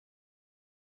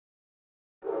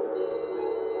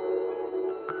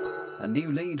A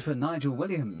new lead for Nigel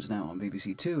Williams, now on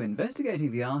BBC Two,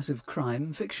 investigating the art of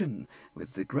crime fiction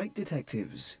with the great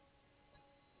detectives.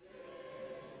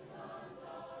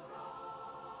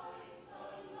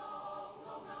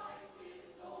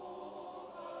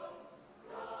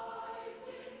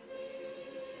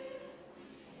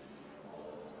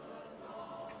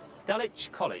 Dulwich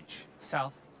College,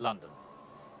 South London.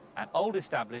 An old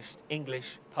established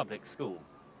English public school.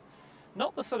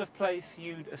 Not the sort of place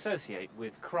you'd associate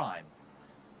with crime,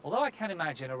 although I can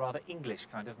imagine a rather English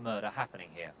kind of murder happening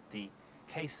here. The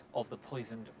case of the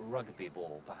poisoned rugby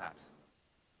ball, perhaps.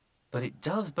 But it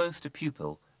does boast a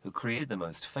pupil who created the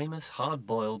most famous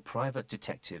hard-boiled private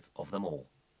detective of them all.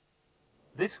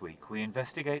 This week we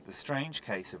investigate the strange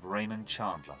case of Raymond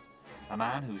Chandler, a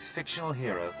man whose fictional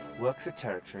hero works a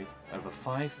territory over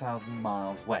 5,000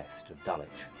 miles west of Dulwich.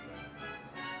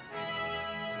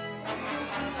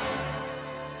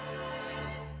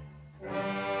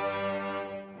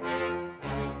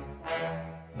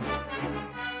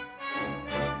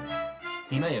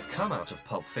 He may have come out of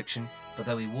pulp fiction, but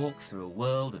though he walks through a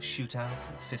world of shootouts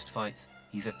and fistfights,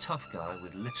 he's a tough guy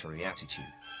with literary attitude.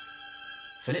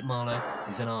 Philip Marlowe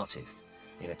is an artist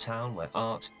in a town where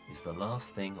art is the last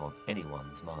thing on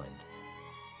anyone's mind.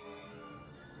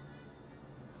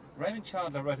 Raymond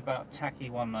Chandler wrote about tacky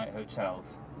one-night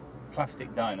hotels,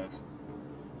 plastic diners,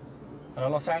 and a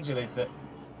Los Angeles that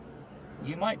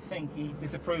you might think he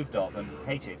disapproved of and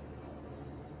hated.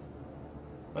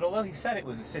 But although he said it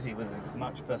was a city with as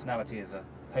much personality as a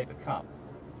paper cup,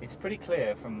 it's pretty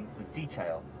clear from the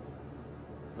detail,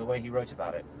 the way he wrote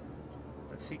about it,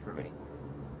 that secretly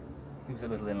he was a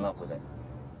little in love with it.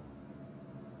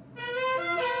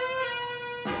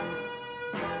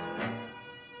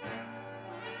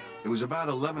 It was about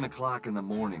 11 o'clock in the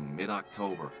morning,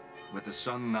 mid-October, with the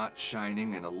sun not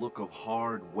shining and a look of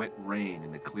hard, wet rain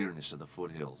in the clearness of the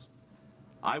foothills.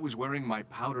 I was wearing my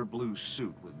powder blue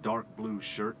suit with dark blue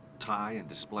shirt, tie, and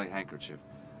display handkerchief.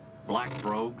 Black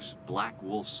brogues, black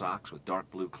wool socks with dark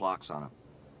blue clocks on them.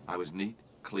 I was neat,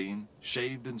 clean,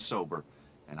 shaved and sober,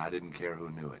 and I didn't care who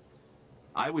knew it.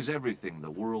 I was everything the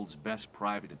world's best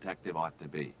private detective ought to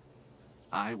be.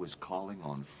 I was calling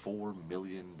on $4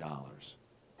 million.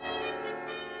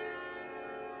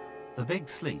 The Big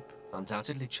Sleep,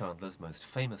 undoubtedly Chandler's most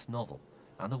famous novel,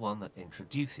 and the one that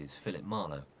introduces Philip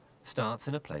Marlowe, starts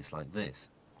in a place like this,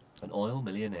 an oil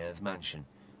millionaire's mansion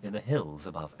in the hills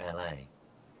above LA.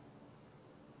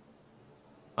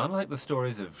 Unlike the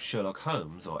stories of Sherlock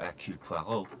Holmes or Hercule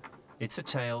Poirot, it's a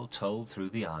tale told through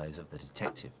the eyes of the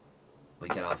detective. We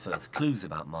get our first clues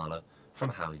about Marlowe from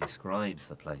how he describes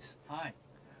the place. Hi.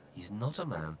 He's not a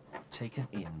man taken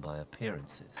in by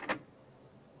appearances.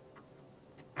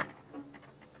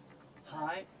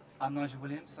 Hi, I'm Nigel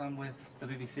Williams. I'm with the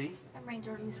BBC. I'm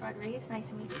Ranger Rodriguez. Nice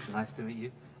to meet you. Nice to meet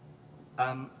you.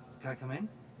 Can I come in?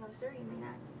 No, sir, you may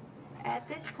not. At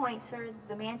this point, sir,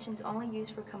 the mansion's only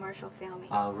used for commercial filming.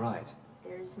 Oh, right.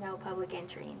 There's no public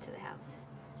entry into the house.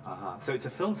 Uh-huh. So it's a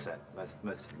film set, most of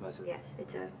it? Yes,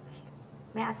 it's a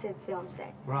massive film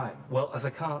set. Right. Well, as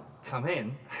I can't come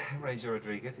in, Ranger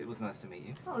Rodriguez, it was nice to meet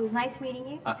you. Oh, it was nice meeting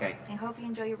you. Okay. I hope you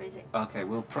enjoy your visit. Okay,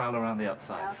 we'll prowl around the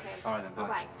outside. Okay. All right then, bye.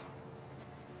 Bye-bye.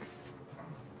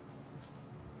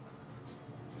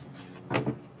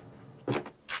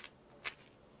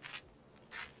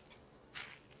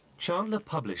 Chandler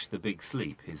published The Big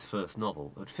Sleep, his first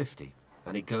novel, at 50,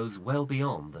 and it goes well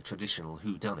beyond the traditional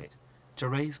whodunit to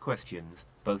raise questions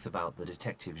both about the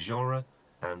detective genre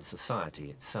and society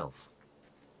itself.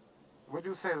 Would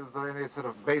you say that there are any sort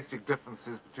of basic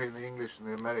differences between the English and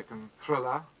the American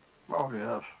thriller? Oh,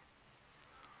 yes.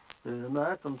 The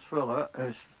American thriller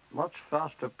is much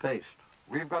faster paced.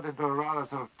 We've got into a rather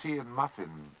sort of tea and muffin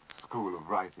school of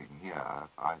writing here,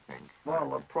 I think.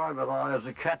 Well, the private eye is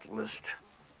a catalyst.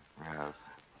 Yes.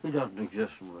 He doesn't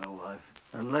exist in real life,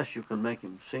 unless you can make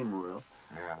him seem real.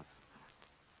 Yes.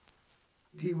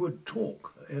 He would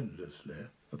talk endlessly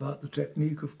about the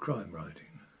technique of crime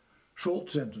writing.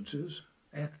 Short sentences,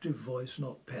 active voice,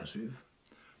 not passive.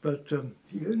 But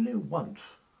he only once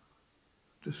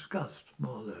discussed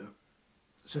Marlowe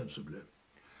sensibly.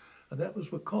 And that was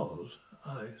because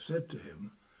I said to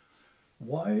him,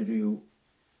 why do you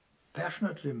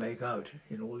passionately make out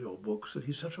in all your books that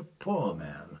he's such a poor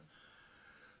man?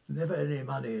 Never any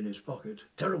money in his pocket,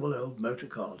 terrible old motor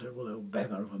car, terrible old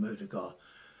banger of a motor car,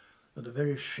 and a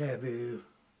very shabby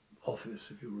office,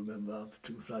 if you remember, up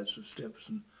 2 flights of steps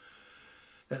and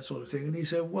that sort of thing. And he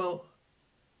said, well,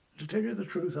 to tell you the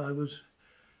truth, I was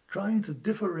trying to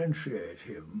differentiate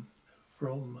him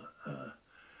from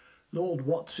Lord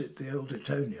Whatsit, the old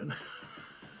Etonian.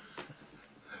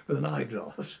 with an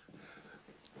eyeglass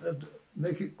and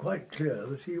make it quite clear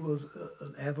that he was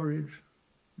an average,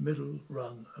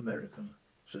 middle-run American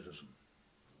citizen.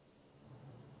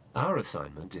 Our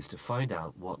assignment is to find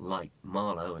out what light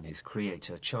Marlowe and his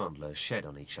creator Chandler shed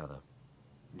on each other.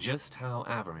 Just how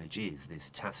average is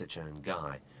this taciturn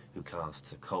guy who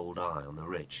casts a cold eye on the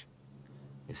rich,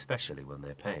 especially when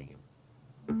they're paying him?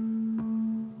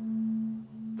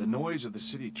 The noise of the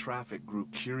city traffic grew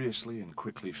curiously and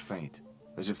quickly faint,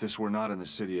 as if this were not in the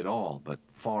city at all, but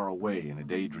far away in a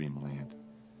daydream land.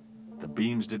 The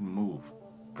beams didn't move,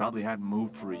 probably hadn't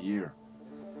moved for a year.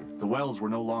 The wells were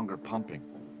no longer pumping.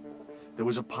 There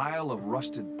was a pile of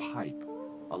rusted pipe,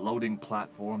 a loading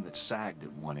platform that sagged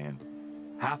at one end,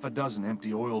 half a dozen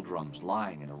empty oil drums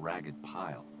lying in a ragged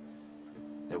pile.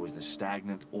 There was the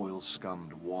stagnant,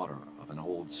 oil-scummed water of an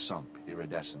old sump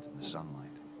iridescent in the sunlight.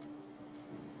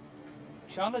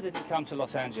 Chandler didn't come to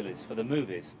Los Angeles for the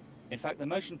movies. In fact, the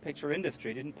motion picture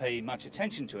industry didn't pay much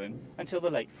attention to him until the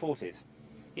late 40s.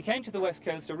 He came to the West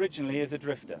Coast originally as a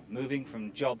drifter, moving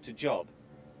from job to job.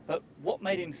 But what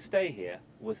made him stay here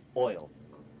was oil.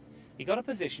 He got a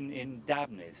position in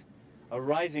Dabney's, a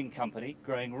rising company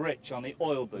growing rich on the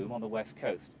oil boom on the West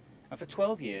Coast. And for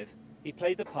 12 years, he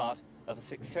played the part of a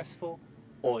successful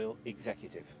oil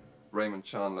executive. Raymond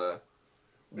Chandler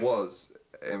was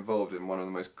involved in one of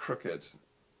the most crooked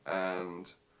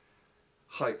and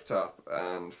hyped up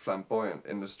and flamboyant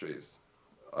industries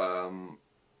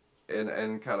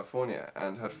in California,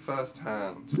 and had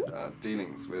first-hand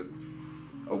dealings with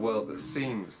a world that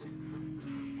seems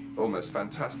almost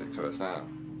fantastic to us now.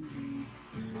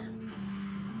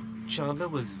 Chandler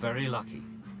was very lucky.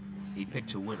 He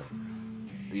picked a winner.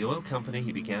 The oil company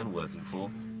he began working for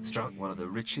struck one of the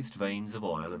richest veins of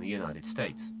oil in the United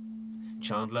States.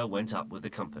 Chandler went up with the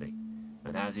company,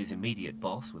 and as his immediate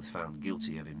boss was found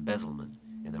guilty of embezzlement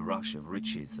in the rush of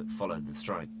riches that followed the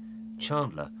strike,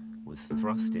 Chandler was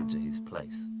thrust into his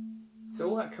place. So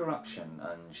all that corruption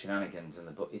and shenanigans in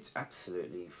the book, it's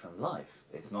absolutely from life.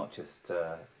 It's not just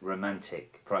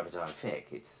romantic private eye fic.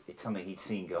 It's something he'd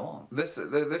seen go on. This is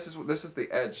the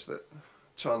edge that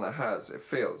Chandler has. It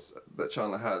feels that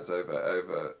Chandler has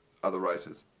over other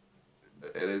writers.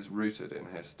 It is rooted in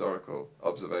historical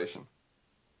observation.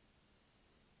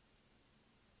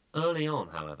 Early on,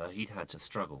 however, he'd had to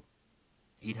struggle.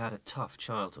 He'd had a tough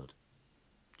childhood.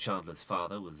 Chandler's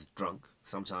father was drunk,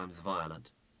 sometimes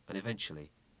violent, and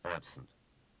eventually absent.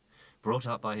 Brought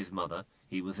up by his mother,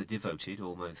 he was a devoted,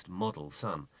 almost model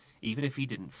son, even if he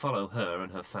didn't follow her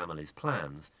and her family's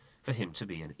plans for him to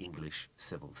be an English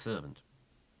civil servant.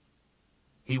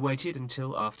 He waited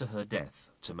until after her death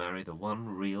to marry the one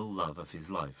real love of his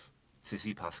life,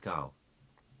 Cissy Pascal.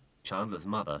 Chandler's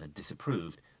mother had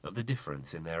disapproved of the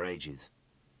difference in their ages.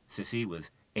 Cissy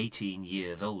was 18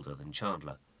 years older than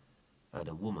Chandler, and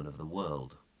a woman of the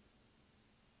world.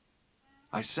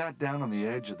 I sat down on the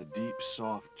edge of the deep,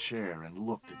 soft chair and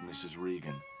looked at Mrs.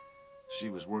 Regan. She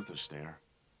was worth a stare.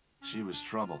 She was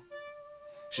trouble.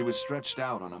 She was stretched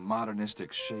out on a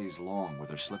modernistic chaise longue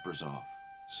with her slippers off,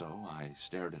 so I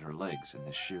stared at her legs in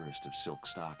the sheerest of silk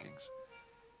stockings.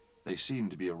 They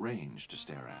seemed to be arranged to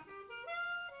stare at.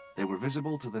 They were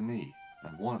visible to the knee,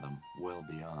 and one of them well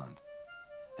beyond.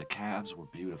 The calves were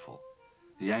beautiful,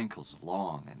 the ankles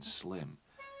long and slim,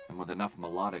 and with enough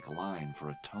melodic line for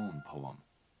a tone poem.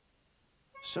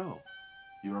 "So,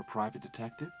 you're a private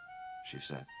detective?" she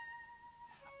said.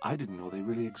 "I didn't know they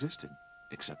really existed,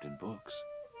 except in books."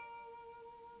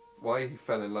 Why he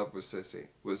fell in love with Cissy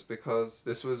was because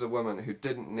this was a woman who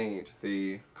didn't need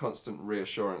the constant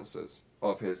reassurances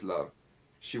of his love.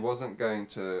 She wasn't going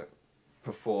to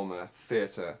perform a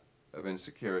theatre of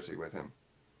insecurity with him.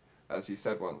 As he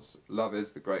said once, love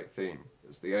is the great theme.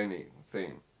 It's the only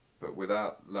theme. But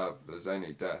without love, there's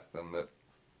only death, and that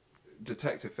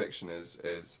detective fiction is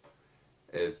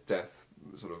death,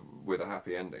 sort of with a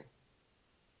happy ending.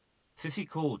 Cissy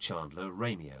called Chandler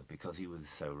Romeo because he was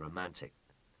so romantic.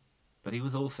 But he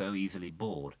was also easily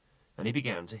bored, and he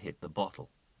began to hit the bottle.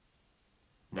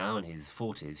 Now in his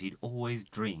 40s, he'd always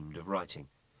dreamed of writing.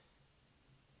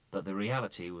 But the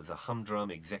reality was a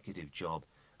humdrum executive job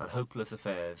and hopeless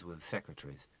affairs with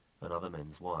secretaries and other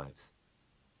men's wives.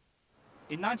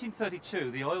 In 1932,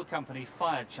 the oil company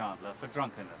fired Chandler for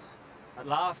drunkenness. At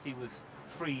last, he was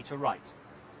free to write.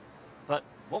 But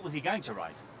what was he going to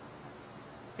write?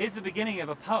 Here's the beginning of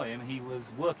a poem he was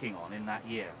working on in that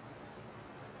year.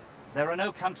 "There are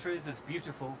no countries as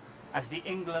beautiful as the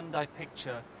England I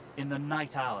picture in the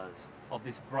night hours of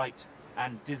this bright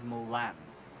and dismal land."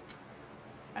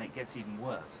 And it gets even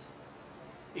worse.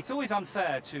 It's always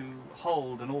unfair to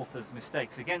hold an author's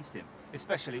mistakes against him,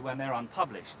 especially when they're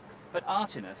unpublished. But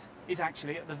artiness is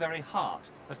actually at the very heart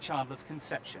of Chandler's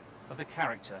conception of the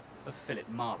character of Philip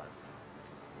Marlowe.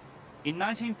 In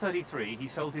 1933, he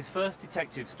sold his first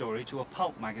detective story to a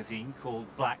pulp magazine called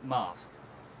Black Mask.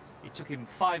 It took him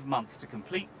 5 months to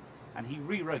complete, and he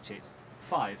rewrote it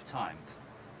 5 times.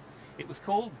 It was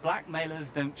called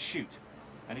Blackmailers Don't Shoot,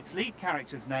 and its lead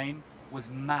character's name was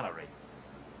Mallory,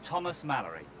 Thomas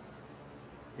Mallory,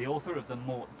 the author of the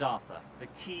Mort d'Arthur, the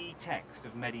key text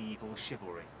of medieval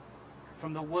chivalry.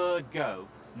 From the word go,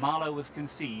 Marlowe was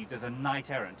conceived as a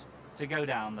knight-errant to go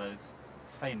down those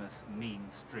famous mean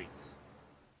streets.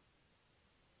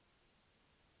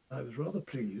 I was rather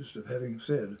pleased of having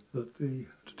said that the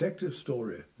detective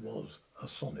story was a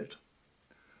sonnet,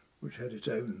 which had its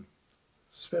own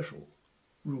special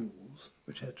rules,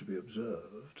 which had to be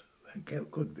observed and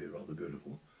could be rather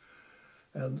beautiful,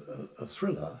 and a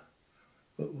thriller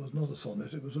that was not a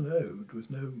sonnet, it was an ode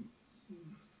with no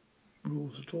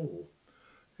rules at all.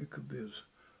 It could be as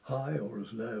high or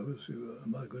as low as you,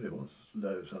 my God, it was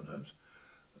low sometimes,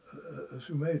 as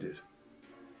you made it.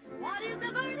 What is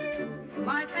the verdict?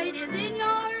 My fate is in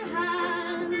your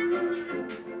hands.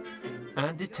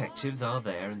 And detectives are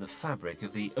there in the fabric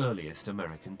of the earliest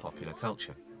American popular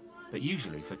culture, but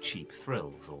usually for cheap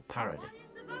thrills or parody.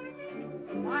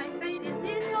 My fate is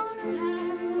in your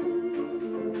hands.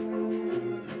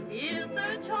 If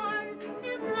the charge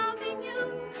is loving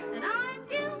you, then I'm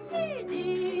guilty,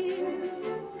 dear.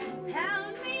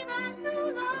 Tell me that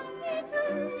you love me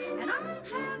too, and I'll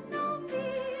have no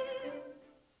fear.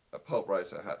 A pulp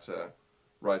writer had to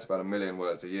write about 1 million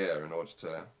words a year in order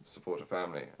to support a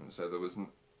family, and so there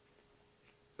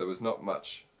was not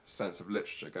much sense of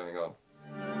literature going on.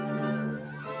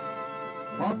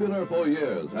 Popular for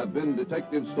years have been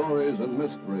detective stories and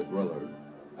mystery thrillers.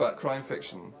 But crime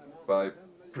fiction, by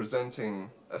presenting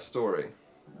a story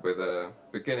with a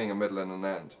beginning, a middle and an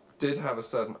end, did have a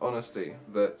certain honesty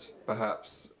that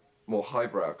perhaps more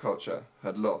highbrow culture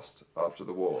had lost after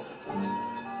the war.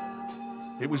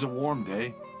 It was a warm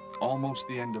day, almost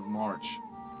the end of March,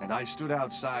 and I stood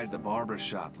outside the barber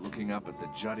shop looking up at the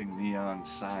jutting neon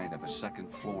sign of a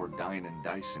second-floor dine and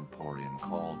dice emporium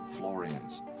called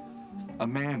Florian's. A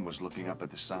man was looking up at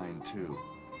the sign, too.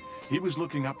 He was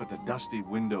looking up at the dusty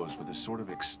windows with a sort of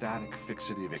ecstatic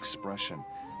fixative expression,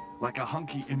 like a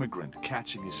hunky immigrant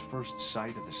catching his first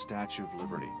sight of the Statue of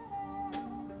Liberty.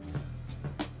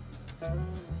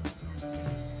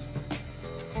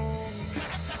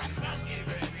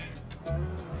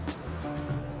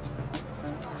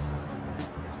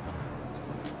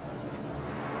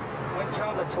 When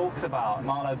Chandler talks about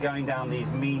Marlowe going down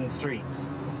these mean streets,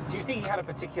 do you think he had a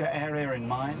particular area in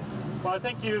mind? Well, I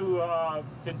think you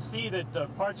can see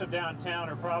that parts of downtown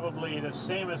are probably the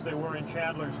same as they were in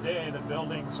Chandler's day. The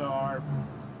buildings are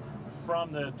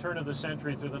from the turn of the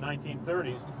century through the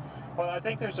 1930s. But I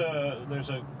think there's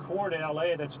a core to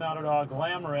LA that's not at all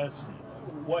glamorous.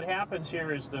 What happens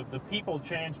here is the people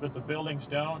change, but the buildings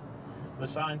don't. The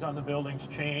signs on the buildings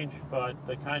change, but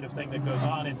the kind of thing that goes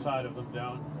on inside of them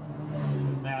don't.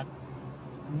 And that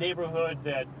neighborhood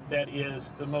that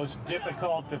is the most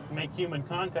difficult to make human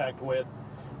contact with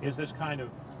is this kind of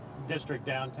district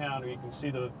downtown where you can see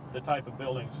the type of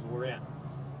buildings we're in.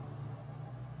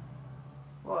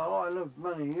 Well, I lived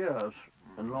many years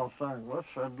in Los Angeles,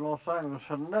 and Los Angeles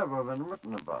had never been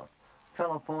written about.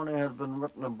 California had been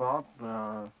written about,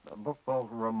 a book called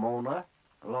Ramona,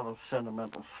 a lot of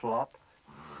sentimental slop,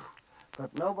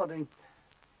 but nobody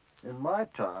in my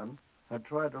time had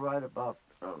tried to write about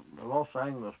the Los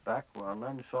Angeles background in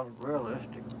any sort of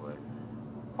realistic way.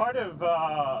 Part of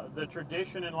the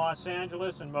tradition in Los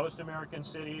Angeles and most American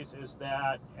cities is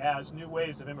that as new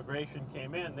waves of immigration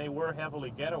came in, they were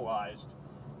heavily ghettoized.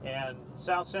 And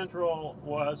South Central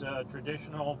was a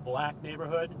traditional black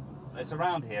neighborhood. It's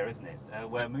around here, isn't it,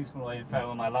 where Moose Malloy and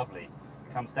Farewell My Lovely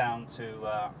comes down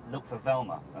to look for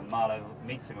Velma, and Marlowe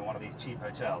meets him in one of these cheap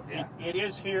hotels, yeah? It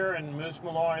is here, and Moose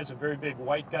Malloy is a very big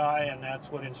white guy, and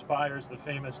that's what inspires the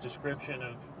famous description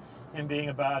of him being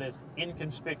about as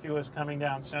inconspicuous coming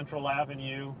down Central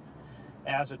Avenue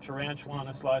as a tarantula on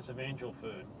a slice of angel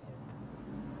food.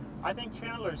 I think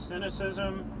Chandler's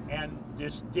cynicism and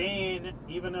disdain,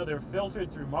 even though they're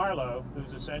filtered through Marlowe,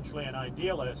 who's essentially an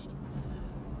idealist,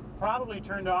 probably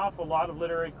turned off a lot of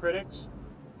literary critics.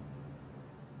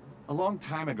 A long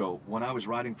time ago, when I was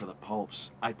writing for the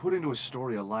pulps, I put into a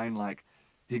story a line like,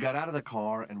 "He got out of the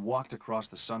car and walked across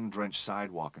the sun-drenched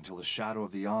sidewalk until the shadow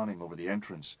of the awning over the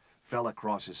entrance fell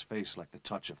across his face like the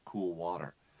touch of cool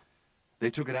water."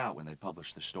 They took it out when they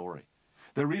published the story.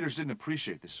 Their readers didn't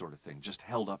appreciate this sort of thing, just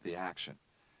held up the action.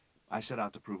 I set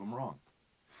out to prove them wrong.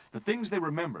 The things they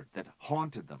remembered that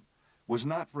haunted them was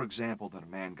not, for example, that a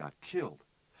man got killed,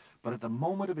 but at the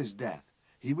moment of his death,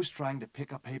 he was trying to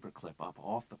pick a paperclip up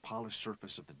off the polished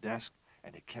surface of the desk,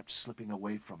 and it kept slipping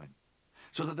away from him,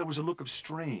 so that there was a look of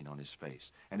strain on his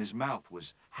face, and his mouth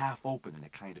was half open in a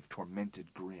kind of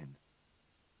tormented grin.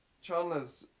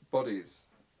 Chandler's bodies,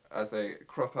 as they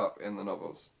crop up in the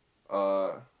novels,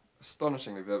 are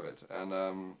astonishingly vivid,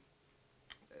 and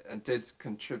did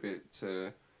contribute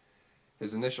to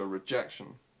his initial rejection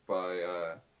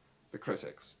by the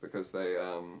critics, because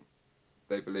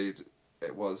they believed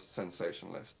it was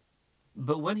sensationalist.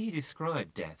 But when he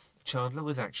described death, Chandler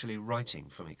was actually writing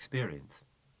from experience.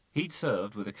 He'd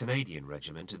served with a Canadian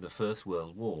regiment in the First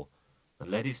World War and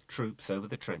led his troops over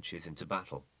the trenches into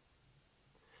battle.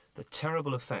 The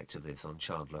terrible effect of this on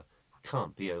Chandler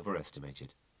can't be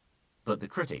overestimated. But the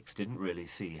critics didn't really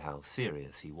see how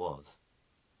serious he was.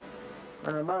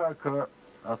 In America,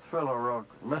 a thriller or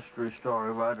mystery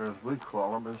story writer, as we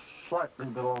call them, is slightly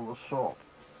below the salt.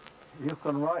 You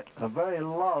can write a very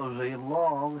lousy,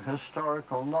 long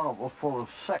historical novel full of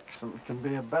sex, and it can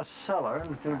be a bestseller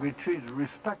and can be treated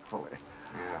respectfully.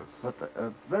 Yes. But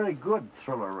a very good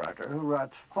thriller writer who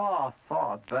writes far,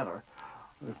 far better,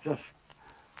 just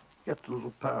gets a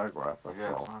little paragraph or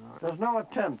so. There's no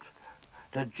attempt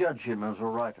to judge him as a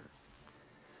writer.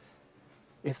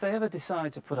 If they ever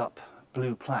decide to put up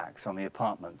blue plaques on the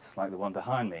apartments like the one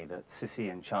behind me that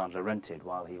Sissy and Chandler rented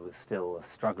while he was still a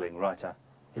struggling writer,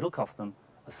 it'll cost them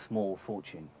a small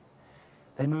fortune.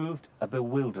 They moved a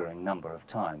bewildering number of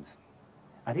times,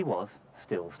 and he was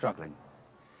still struggling.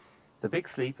 The Big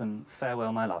Sleep and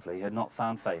Farewell My Lovely had not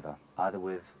found favour either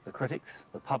with the critics,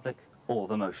 the public, or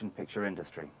the motion picture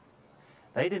industry.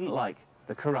 They didn't like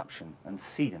the corruption and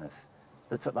seediness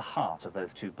that's at the heart of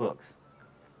those two books.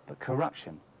 But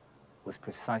corruption was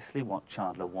precisely what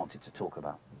Chandler wanted to talk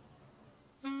about.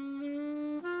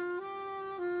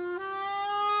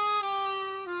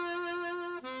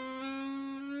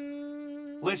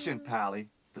 Listen, Pally,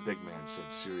 the big man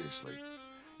said seriously.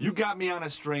 You got me on a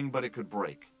string, but it could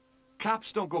break.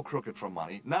 Cops don't go crooked for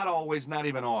money. Not always, not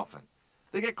even often.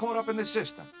 They get caught up in the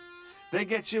system. They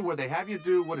get you where they have you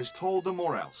do what is told them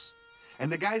or else.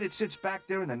 And the guy that sits back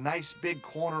there in the nice big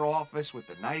corner office with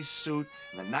the nice suit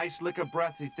and the nice lick of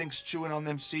breath he thinks chewing on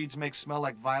them seeds makes smell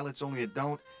like violets, only it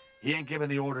don't, he ain't giving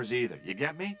the orders either. You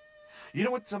get me? You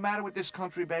know what's the matter with this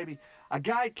country, baby? A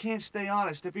guy can't stay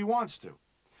honest if he wants to.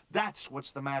 That's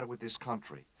what's the matter with this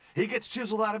country. He gets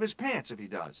chiseled out of his pants if he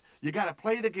does. You gotta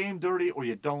play the game dirty or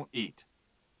you don't eat.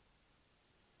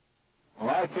 Well,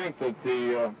 I think that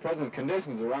the present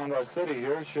conditions around our city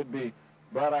here should be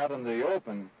brought out in the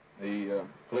open. The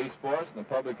police force and the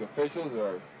public officials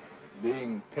are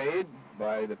being paid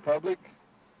by the public,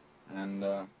 and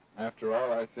after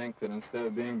all, I think that instead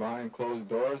of being behind closed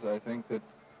doors, I think that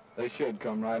they should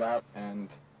come right out and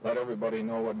let everybody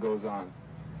know what goes on.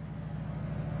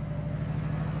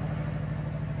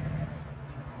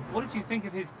 What did you think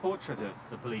of his portrait of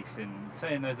the police in,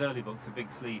 say, in those early books, The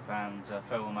Big Sleep and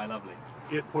Farewell My Lovely?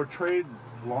 It portrayed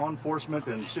law enforcement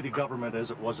and city government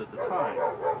as it was at the time.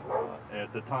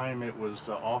 At the time, it was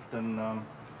often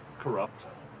corrupt.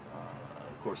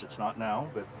 Of course, it's not now,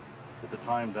 but at the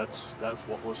time, that's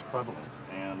what was prevalent.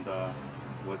 And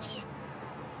what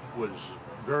was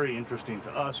very interesting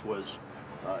to us was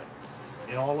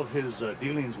in all of his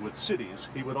dealings with cities,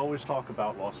 he would always talk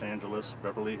about Los Angeles,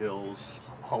 Beverly Hills,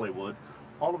 Hollywood,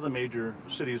 all of the major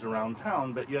cities around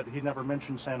town, but yet he never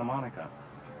mentioned Santa Monica.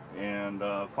 And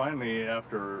finally,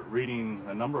 after reading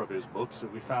a number of his books,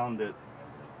 we found that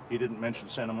he didn't mention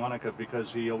Santa Monica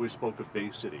because he always spoke of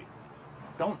Bay City.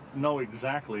 Don't know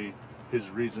exactly his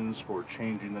reasons for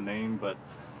changing the name, but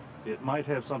it might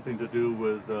have something to do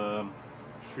with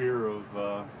fear of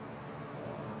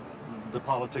the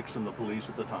politics and the police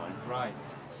at the time. Right.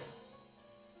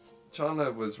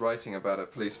 Chandler was writing about a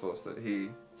police force that he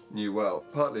knew well,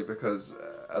 partly because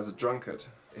as a drunkard,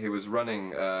 he was running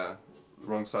the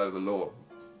wrong side of the law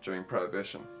during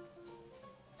Prohibition.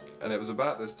 And it was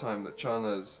about this time that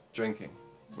Chandler's drinking,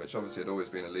 which obviously had always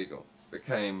been illegal,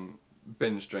 became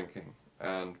binge drinking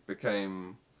and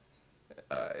became,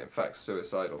 in fact,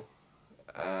 suicidal.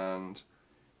 And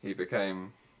he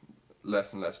became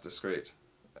less and less discreet.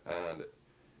 And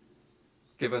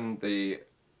given the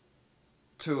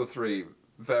 2 or 3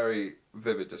 very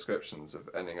vivid descriptions of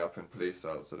ending up in police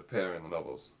cells that appear in the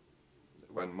novels,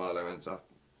 when Marlowe ends up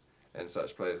in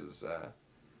such places,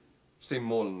 seem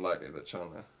more than likely that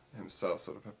Chandler himself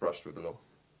sort of brushed with the law.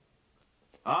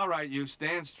 All right, you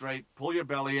stand straight, pull your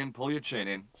belly in, pull your chin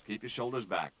in, keep your shoulders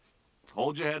back.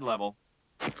 Hold your head level,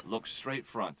 look straight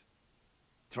front.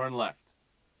 Turn left,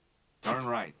 turn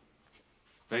right.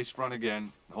 Face front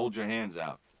again. Hold your hands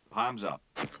out. Palms up.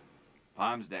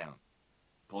 Palms down.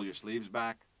 Pull your sleeves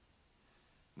back.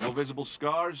 No visible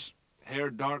scars. Hair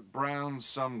dark brown,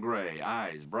 some gray.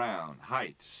 Eyes brown.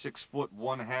 Height 6 foot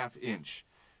 1/2 inch.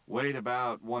 Weight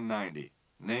about 190.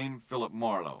 Name Philip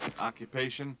Marlowe.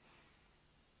 Occupation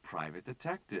private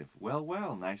detective. Well,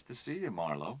 well, nice to see you,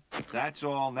 Marlowe. That's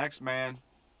all. Next man.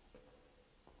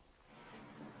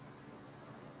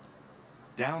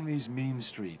 Down these mean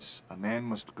streets, a man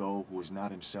must go who is not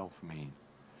himself mean,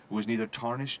 who is neither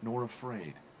tarnished nor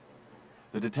afraid.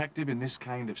 The detective in this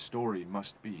kind of story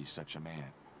must be such a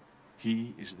man.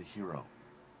 He is the hero.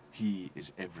 He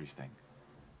is everything.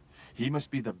 He must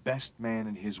be the best man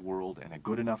in his world and a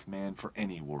good enough man for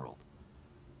any world.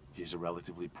 He is a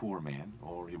relatively poor man,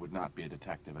 or he would not be a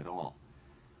detective at all.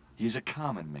 He is a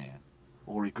common man,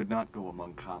 or he could not go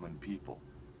among common people.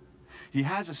 He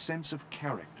has a sense of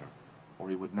character, or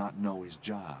he would not know his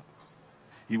job.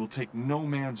 He will take no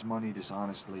man's money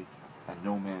dishonestly and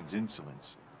no man's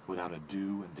insolence without a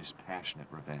due and dispassionate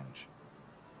revenge.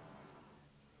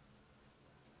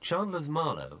 Chandler's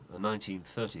Marlowe, a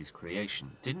 1930s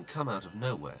creation, didn't come out of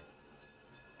nowhere.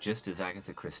 Just as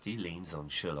Agatha Christie leans on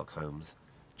Sherlock Holmes,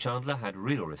 Chandler had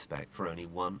real respect for only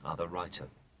one other writer.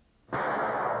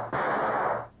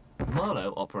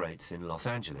 Marlowe operates in Los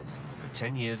Angeles, but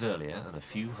 10 years earlier and a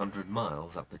few hundred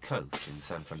miles up the coast in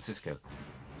San Francisco.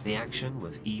 The action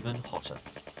was even hotter.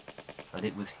 And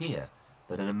it was here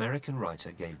that an American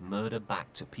writer gave murder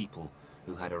back to people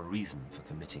who had a reason for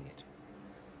committing it.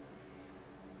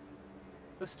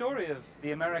 The story of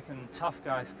the American tough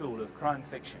guy school of crime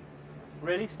fiction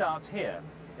really starts here,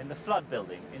 in the Flood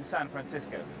Building in San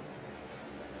Francisco.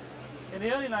 In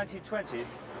the early 1920s,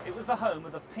 it was the home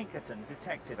of the Pinkerton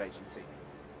Detective Agency,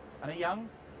 and a young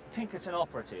Pinkerton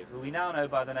operative, who we now know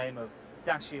by the name of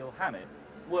Dashiell Hammett,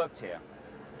 worked here.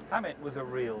 Hammett was a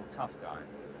real tough guy.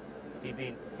 He'd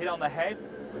been hit on the head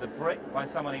with a brick by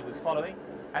someone he was following,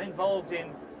 and involved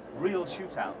in real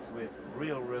shootouts with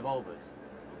real revolvers.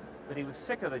 But he was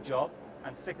sick of the job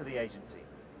and sick of the agency.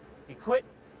 He quit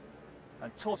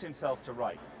and taught himself to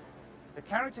write. The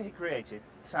character he created,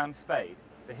 Sam Spade,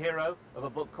 the hero of a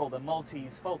book called The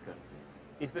Maltese Falcon,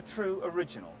 is the true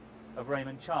original of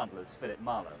Raymond Chandler's Philip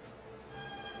Marlowe.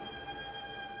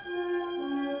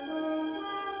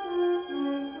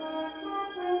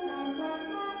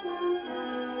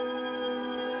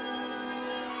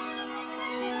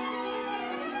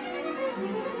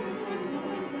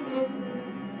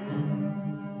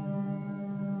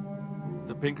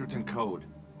 The Pinkerton Code.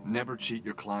 Never cheat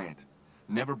your client.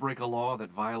 Never break a law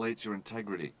that violates your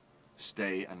integrity.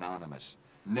 Stay anonymous.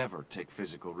 Never take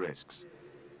physical risks,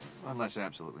 unless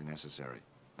absolutely necessary.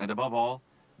 And above all,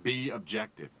 be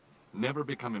objective. Never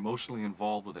become emotionally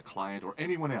involved with a client or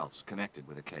anyone else connected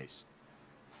with a case.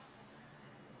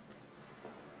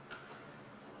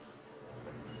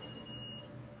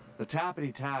 The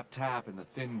tappity-tap-tap and the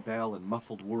thin bell and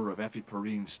muffled whir of Effie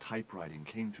Perrine's typewriting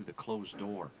came through the closed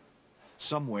door.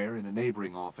 Somewhere in a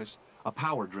neighboring office, a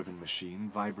power-driven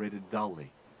machine vibrated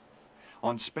dully.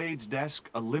 On Spade's desk,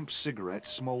 a limp cigarette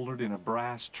smoldered in a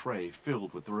brass tray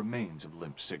filled with the remains of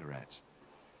limp cigarettes.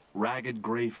 Ragged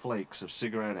gray flakes of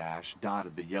cigarette ash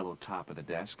dotted the yellow top of the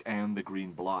desk and the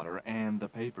green blotter and the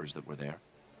papers that were there.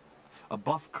 A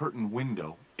buff curtain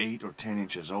window, 8 or 10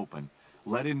 inches open,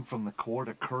 let in from the court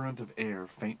a current of air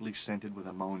faintly scented with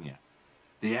ammonia.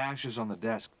 The ashes on the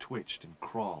desk twitched and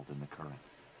crawled in the current.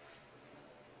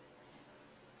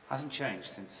 Hasn't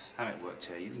changed since Hammett worked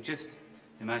here. You can just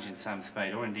imagine Sam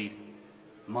Spade, or indeed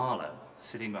Marlowe,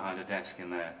 sitting behind a desk in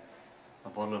there, a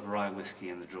bottle of rye whiskey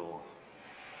in the drawer,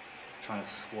 trying to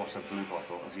swat a blue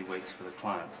bottle as he waits for the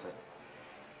clients that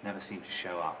never seem to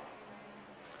show up.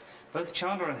 Both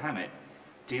Chandler and Hammett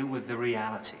deal with the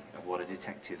reality of what a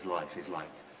detective's life is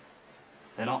like.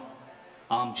 They're not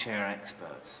armchair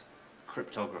experts,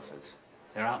 cryptographers.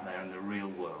 They're out there in the real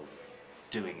world,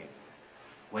 doing it,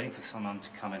 waiting for someone to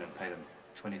come in and pay them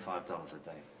 $25 a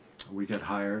day. We get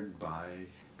hired by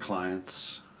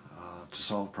clients to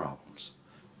solve problems,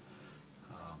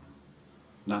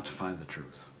 not to find the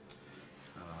truth,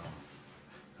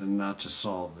 and not to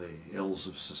solve the ills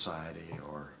of society,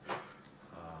 or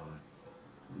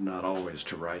not always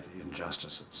to right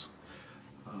injustices.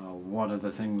 One of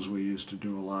the things we used to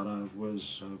do a lot of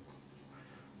was,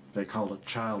 they called it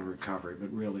child recovery,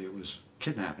 but really it was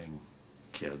kidnapping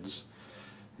kids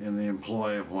in the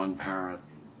employ of one parent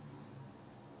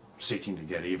seeking to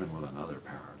get even with another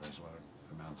parent, is what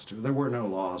it amounts to. There were no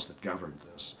laws that governed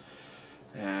this,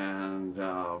 and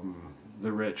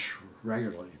the rich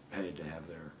regularly paid to have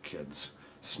their kids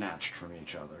snatched from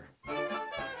each other.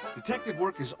 Detective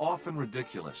work is often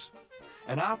ridiculous.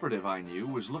 An operative I knew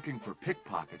was looking for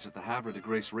pickpockets at the Havre de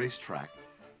Grace racetrack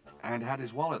and had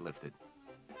his wallet lifted.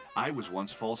 I was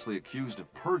once falsely accused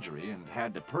of perjury and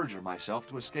had to perjure myself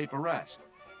to escape arrest.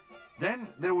 Then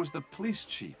there was the police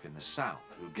chief in the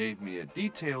South who gave me a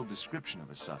detailed description of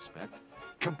a suspect,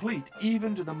 complete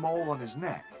even to the mole on his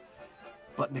neck,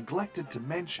 but neglected to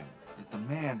mention that the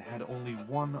man had only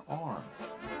one arm.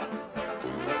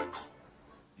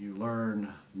 You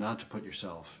learn not to put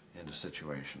yourself into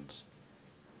situations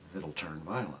that'll turn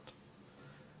violent.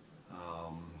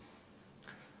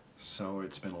 So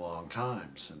it's been a long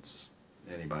time since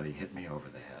anybody hit me over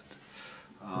the head.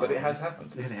 But it has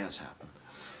happened? It has happened.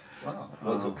 Wow.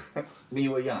 Well, you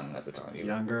were young at the time.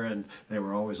 Younger, and they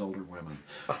were always older women.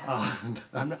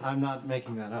 I'm not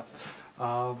making that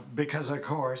up. Because, of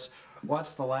course,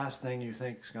 what's the last thing you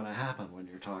think is going to happen when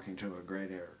you're talking to a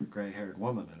gray-haired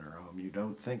woman in her home? You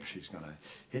don't think she's going to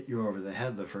hit you over the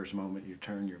head the first moment you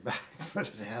turn your back, but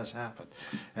it has happened.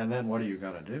 And then what are you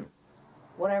going to do?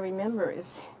 What I remember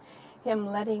is him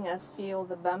letting us feel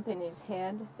the bump in his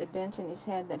head, the dent in his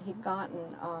head that he'd gotten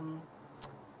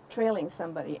trailing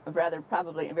somebody, rather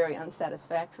probably very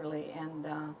unsatisfactorily,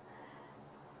 and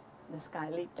this guy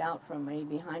leaped out from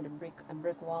behind a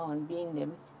brick wall and beamed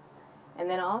him. And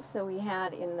then also he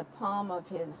had in the palm of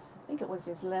his, I think it was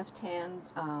his left hand,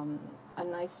 a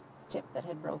knife tip that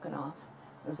had broken off.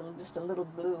 There was just a little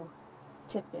blue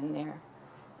tip in there.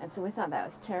 And so we thought that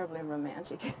was terribly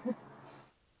romantic.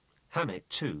 Hammett,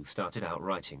 too, started out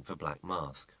writing for Black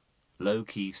Mask.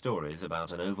 Low-key stories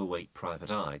about an overweight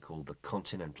private eye called the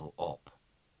Continental Op.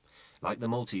 Like the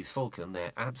Maltese Falcon,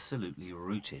 they're absolutely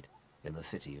rooted in the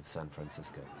city of San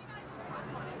Francisco.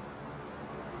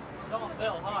 Don,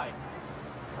 Bill, hi.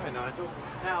 Hi, Nigel.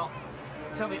 Now,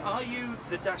 tell me, are you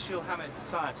the Dashiell Hammett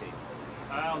Society?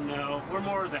 Oh, no. We're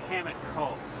more of the Hammett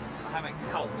cult. The Hammett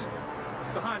cult.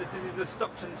 Behind us, this is the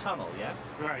Stockton Tunnel, yeah?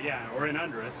 Right, yeah, or in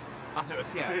under us. Under us,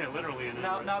 yeah. Yeah, literally in under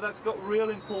us. Now that's got real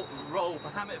important role for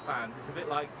Hammett fans. It's a bit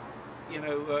like, you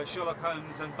know, Sherlock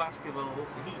Holmes and Baskerville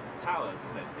Heat Towers,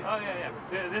 isn't it? Oh,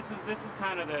 yeah. This is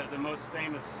kind of the most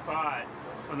famous spot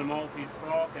for the Maltese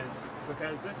Falcon,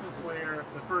 because this is where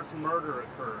the first murder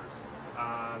occurs.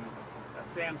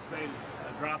 Sam Spade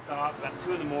is dropped off about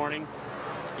 2 in the morning.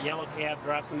 A yellow cab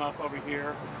drops him off over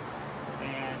here,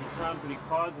 and he comes and he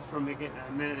pauses for a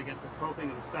minute against the coping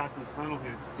of the Stockton Tunnel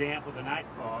here. It's damp with a night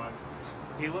fog.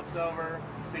 He looks over,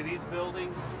 you see these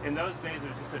buildings? In those days, there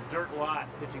was just a dirt lot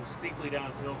pitching steeply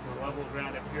downhill to a level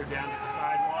ground up here down to the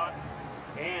sidewalk.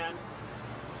 And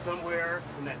somewhere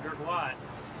in that dirt lot,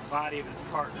 the body of his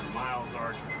partner, Miles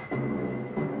Archer.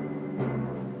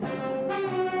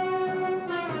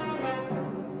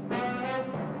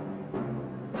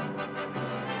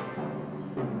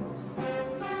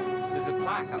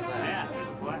 Up there. Yeah, there's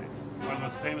a plaque. One of the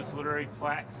most famous literary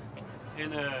plaques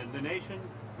in the nation,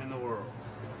 in the world.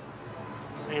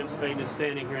 Sam Spade is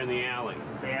standing here in the alley.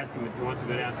 They ask him if he wants to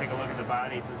go down and take a look at the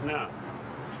body. He says, no.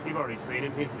 You've already seen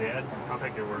him. He's dead. I'll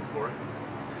take your word for it.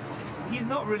 He's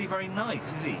not really very nice,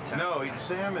 is he, Sam? No,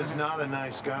 Sam is not a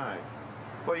nice guy.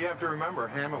 Well, you have to remember,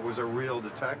 Hammett was a real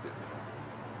detective.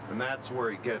 And that's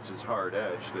where he gets his hard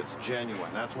edge. That's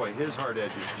genuine. That's why his hard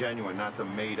edge is genuine, not the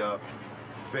made-up,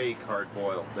 fake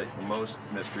hard-boiled that most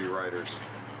mystery writers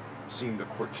seem to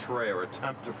portray or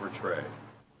attempt to portray.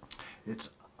 It's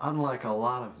unlike a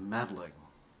lot of meddling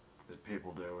that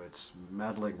people do. It's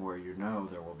meddling where you know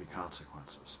there will be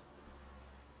consequences.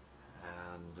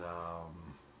 And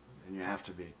you have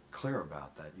to be clear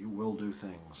about that. You will do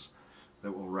things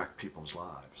that will wreck people's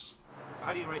lives.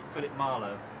 How do you rate Philip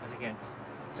Marlowe as against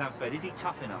Sam Spade? Is he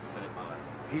tough enough, Philip Marlowe?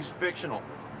 He's fictional.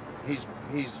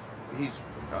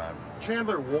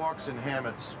 Chandler walks in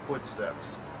Hammett's footsteps.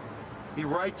 He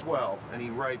writes well, and he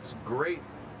writes great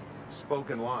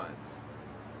spoken lines,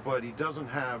 but he doesn't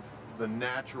have the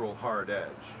natural hard edge.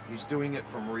 He's doing it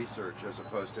from research as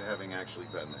opposed to having actually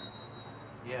been there.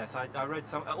 Yes, I read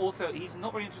some. Also, he's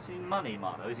not very interested in money,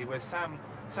 Marlowe, is he? Where Sam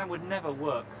would never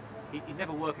work. He'd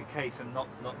never work a case and not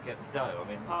get the dough. I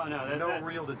mean, oh no, no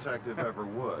real detective ever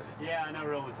would. Yeah, no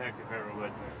real detective ever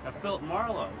would. Philip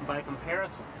Marlowe, by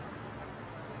comparison,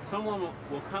 someone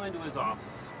will come into his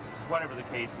office, whatever the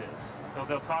case is. So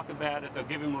they'll talk about it, they'll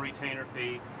give him a retainer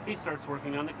fee, he starts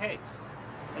working on the case.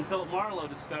 And Philip Marlowe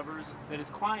discovers that his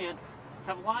clients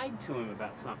have lied to him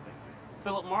about something.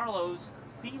 Philip Marlowe's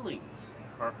feelings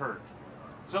are hurt.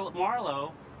 Philip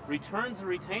Marlowe returns the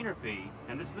retainer fee,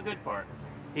 and this is the good part,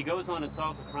 he goes on and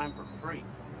solves the crime for free.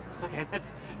 Okay,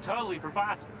 that's totally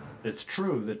preposterous. It's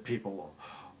true that people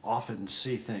often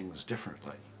see things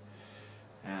differently.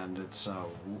 And it's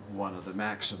one of the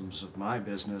maxims of my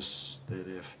business that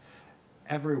if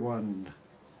everyone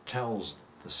tells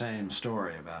the same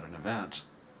story about an event,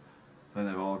 then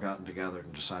they've all gotten together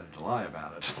and decided to lie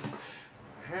about it.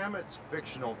 Hammett's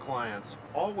fictional clients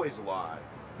always lie.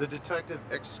 The detective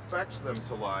expects them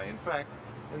to lie. In fact,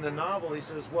 in the novel he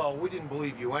says, well, we didn't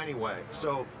believe you anyway,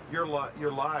 so your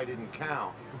lie didn't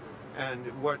count. And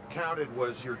what counted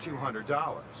was your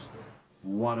 $200.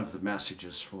 One of the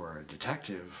messages for a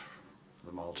detective,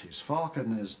 the Maltese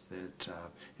Falcon, is that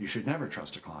you should never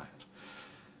trust a client.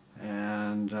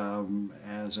 And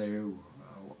as an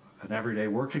everyday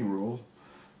working rule,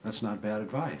 that's not bad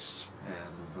advice.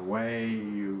 And the way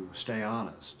you stay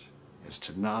honest is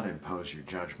to not impose your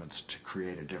judgments to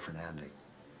create a different ending.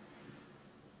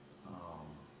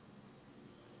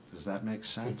 Does that make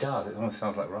sense? It does. It almost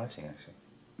sounds like writing, actually.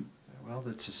 Well,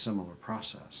 it's a similar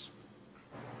process.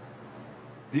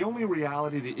 The only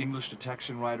reality the English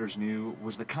detection writers knew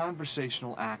was the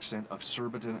conversational accent of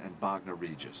Surbiton and Bognor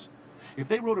Regis. If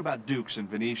they wrote about dukes and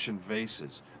Venetian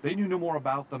vases, they knew no more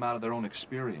about them out of their own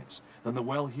experience than the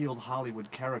well-heeled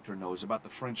Hollywood character knows about the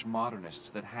French modernists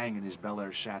that hang in his Bel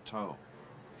Air chateau.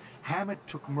 Hammett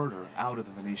took murder out of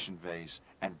the Venetian vase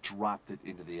and dropped it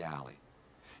into the alley.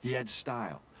 He had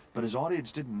style, but his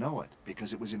audience didn't know it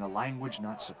because it was in a language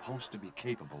not supposed to be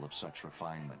capable of such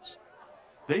refinements.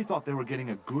 They thought they were getting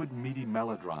a good, meaty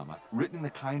melodrama written in the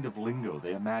kind of lingo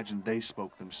they imagined they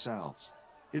spoke themselves.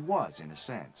 It was, in a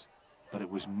sense, but it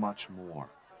was much more.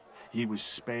 He was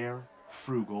spare,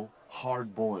 frugal,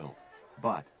 hard-boiled,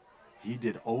 but he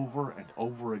did over and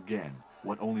over again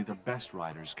what only the best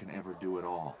writers can ever do at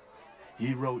all.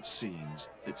 He wrote scenes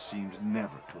that seemed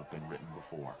never to have been written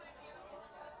before.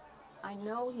 I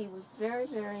know he was very,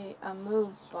 very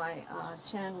moved by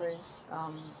Chandler's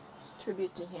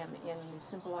tribute to him in The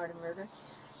Simple Art of Murder.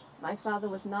 My father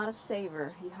was not a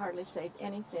saver. He hardly saved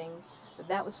anything, but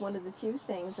that was one of the few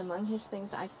things among his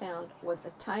things I found was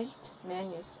a typed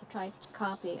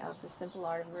copy of The Simple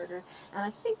Art of Murder, and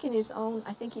I think in his own,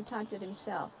 I think he typed it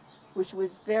himself, which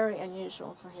was very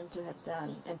unusual for him to have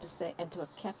done and to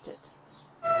have kept it.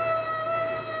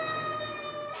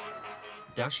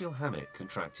 Dashiell Hammett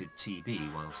contracted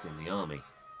TB whilst in the army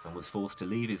and was forced to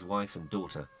leave his wife and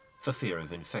daughter for fear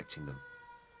of infecting them.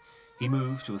 He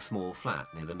moved to a small flat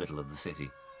near the middle of the city.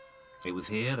 It was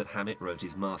here that Hammett wrote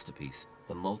his masterpiece,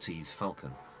 The Maltese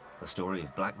Falcon, a story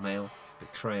of blackmail,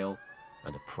 betrayal,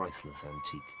 and a priceless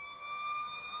antique.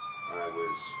 I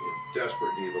was in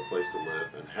desperate need of a place to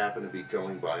live and happened to be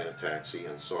going by in a taxi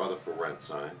and saw the for rent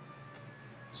sign.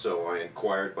 So I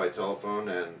inquired by telephone,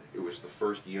 and it was the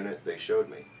first unit they showed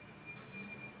me.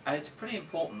 And it's pretty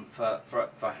important for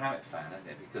a Hammett fan, isn't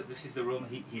it? Because this is the room,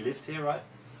 he lived here, right?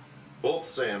 Both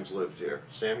Sams lived here,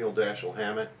 Samuel Dashiell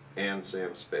Hammett and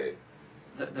Sam Spade.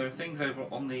 There are things over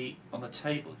on the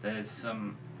table. There's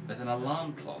an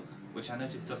alarm clock, which I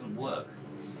notice doesn't work.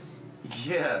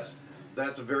 Yes,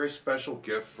 that's a very special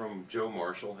gift from Joe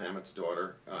Marshall, Hammett's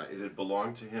daughter. It had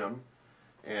belonged to him,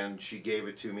 and she gave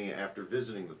it to me after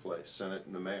visiting the place, sent it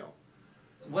in the mail.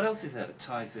 What else is there that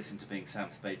ties this into being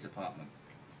Sam Spade's apartment?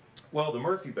 Well, the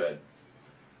Murphy bed.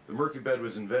 The Murphy bed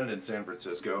was invented in San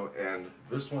Francisco, and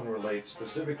this one relates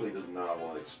specifically to the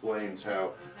novel and explains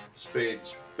how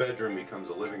Spade's bedroom becomes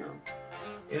a living room.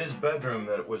 In his bedroom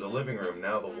that was a living room,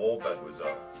 now the wall bed was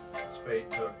up.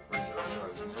 Spade took Bridget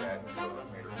O'Shaughnessy's hat and so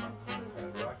it made her comfortable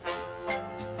and rocked it.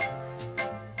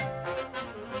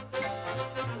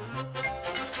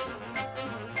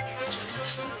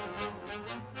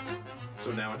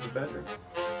 So now it's a bedroom.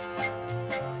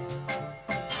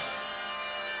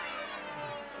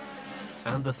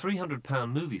 And the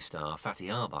 £300 movie star, Fatty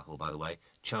Arbuckle, by the way,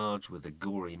 charged with the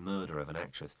gory murder of an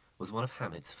actress, was one of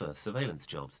Hammett's first surveillance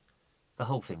jobs. The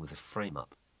whole thing was a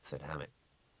frame-up, said Hammett.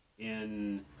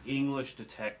 In English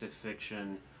detective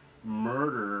fiction,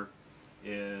 murder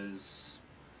is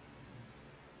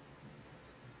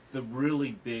the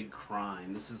really big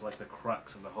crime. This is like the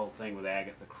crux of the whole thing with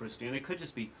Agatha Christie. And it could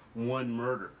just be one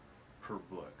murder per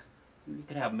book. You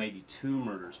could have maybe 2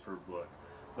 murders per book,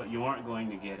 but you aren't going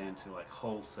to get into like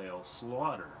wholesale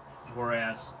slaughter.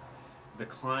 Whereas the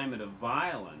climate of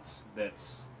violence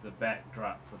that's the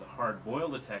backdrop for the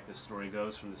hard-boiled detective story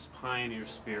goes from this pioneer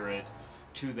spirit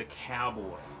to the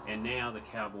cowboy, and now the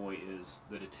cowboy is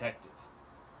the detective.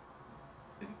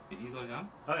 Have you got a gun?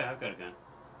 Oh yeah, I've got a gun.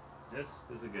 This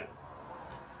is a gun.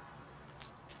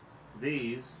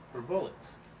 These are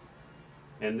bullets.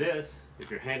 And this,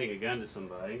 if you're handing a gun to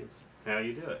somebody, is how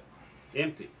you do it.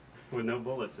 Empty, with no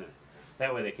bullets in it.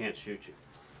 That way they can't shoot you.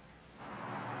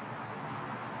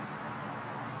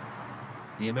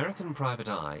 The American private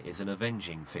eye is an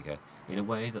avenging figure in a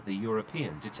way that the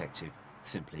European detective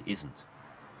simply isn't.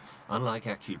 Unlike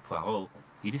Hercule Poirot,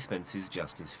 he dispenses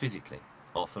justice physically,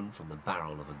 often from the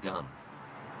barrel of a gun.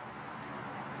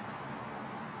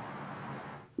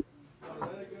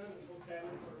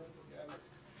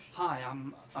 Hi,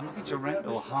 I'm looking to rent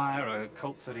or hire a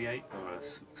Colt 38 or a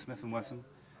Smith & Wesson,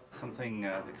 something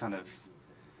the kind of,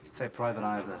 say, private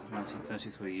eye of the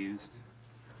 1930s were used.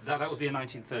 That would be a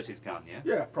 1930s gun, yeah?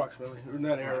 Yeah, approximately, in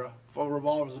that era. Full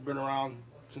revolvers have been around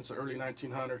since the early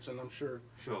 1900s, and I'm sure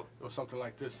it was something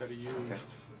like this that he used. Okay.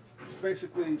 Just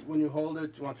basically, when you hold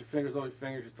it, you want your fingers over your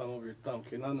fingers, your thumb over your thumb.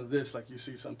 Okay, none of this like you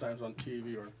see sometimes on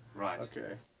TV or... Right.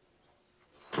 Okay.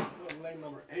 Lane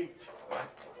number 8.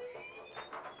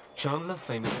 Chandler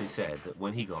famously said that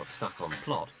when he got stuck on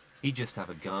plot, he'd just have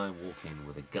a guy walk in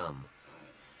with a gun.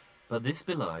 But this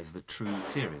belies the true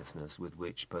seriousness with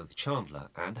which both Chandler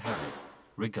and Hammett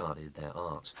regarded their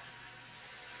art.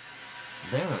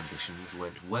 Their ambitions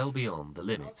went well beyond the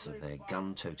limits of their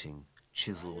gun-toting,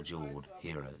 chisel-jawed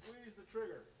heroes.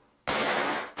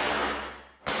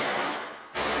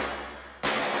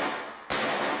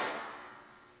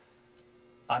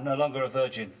 I'm no longer a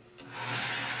virgin.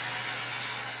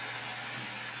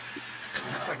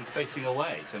 Looks like he's facing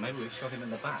away, so maybe we shot him in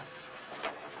the back.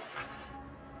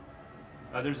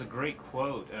 There's a great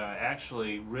quote,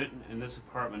 actually written in this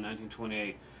apartment in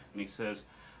 1928, and he says,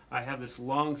 "I have this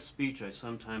long speech I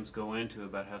sometimes go into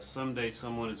about how someday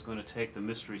someone is going to take the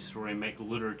mystery story and make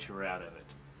literature out of it."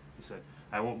 He said,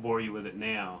 "I won't bore you with it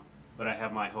now, but I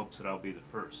have my hopes that I'll be the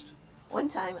first." One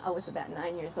time I was about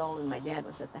 9 years old and my dad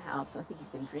was at the house. I think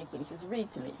he'd been drinking. He says, read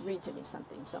to me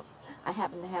something. So I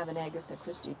happened to have an Agatha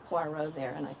Christie Poirot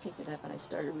there, and I picked it up and I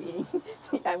started reading.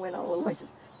 I went all the way and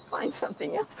says, "Find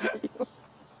something else for you."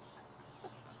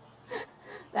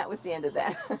 That was the end of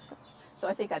that. So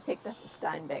I think I picked up a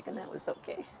Steinbeck, and that was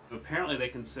okay. Apparently they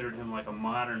considered him like a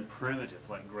modern primitive,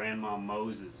 like Grandma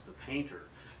Moses, the painter,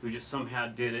 who just somehow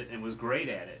did it and was great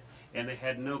at it. And they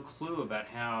had no clue about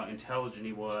how intelligent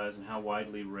he was and how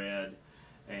widely read,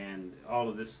 and all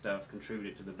of this stuff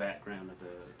contributed to the background of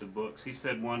the books. He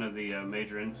said one of the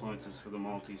major influences for the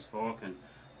Maltese Falcon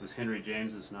was Henry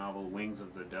James's novel Wings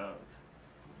of the Dove.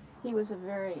 He was a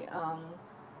very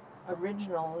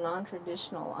original,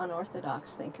 non-traditional,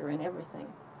 unorthodox thinker in everything.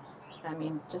 I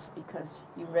mean, just because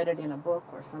you read it in a book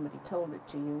or somebody told it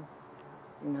to you,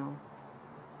 you know.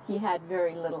 He had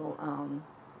very little,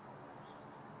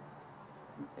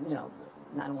 you know,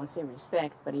 I don't want to say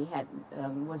respect, but he had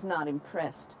was not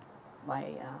impressed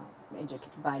by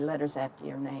letters after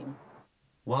your name.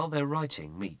 While their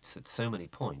writing meets at so many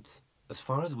points, as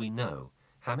far as we know,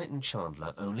 Hammett and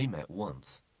Chandler only met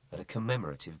once, at a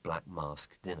commemorative Black Mask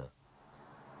dinner.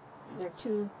 They're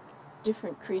two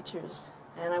different creatures,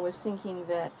 and I was thinking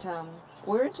that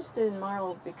we're interested in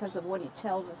Marlowe because of what he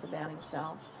tells us about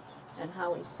himself and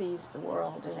how he sees the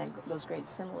world and those great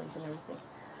similes and everything.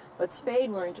 But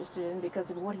Spade we're interested in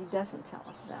because of what he doesn't tell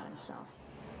us about himself.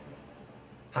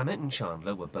 Hammett and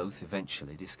Chandler were both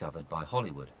eventually discovered by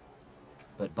Hollywood,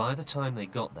 but by the time they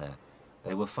got there,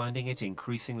 they were finding it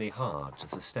increasingly hard to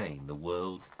sustain the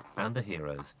worlds and the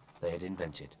heroes they had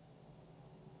invented.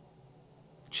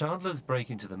 Chandler's break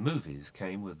into the movies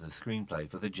came with the screenplay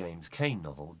for the James Cain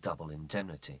novel Double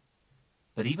Indemnity.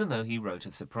 But even though he wrote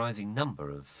a surprising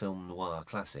number of film noir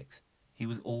classics, he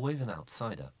was always an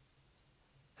outsider.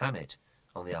 Hammett,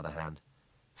 on the other hand,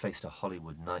 faced a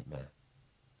Hollywood nightmare.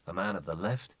 A man of the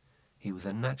left, he was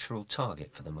a natural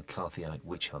target for the McCarthyite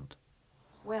witch hunt.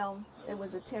 Well, it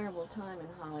was a terrible time in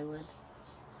Hollywood.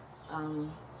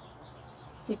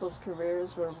 People's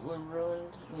careers were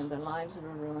ruined, you know, their lives were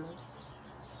ruined.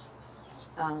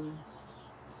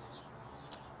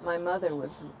 My mother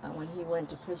was, when he went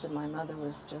to prison, my mother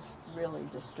was just really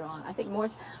distraught. I think more,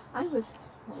 what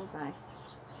was I?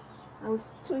 I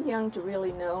was too young to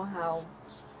really know how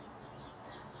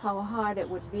hard it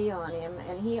would be on him,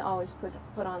 and he always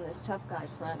put on this tough guy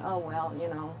front. Oh, well, you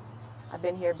know, I've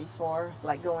been here before,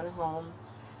 like going home,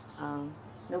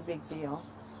 no big deal.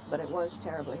 But it was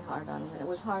terribly hard on him. It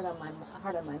was hard on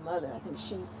my mother. I think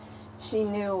she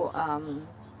knew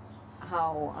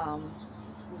how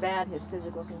bad his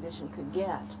physical condition could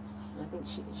get. And I think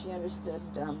she understood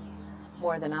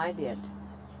more than I did.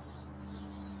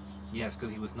 Yes,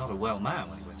 because he was not a well man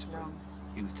when he went to prison.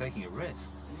 He was taking a risk.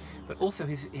 But also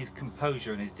his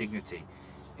composure and his dignity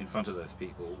in front of those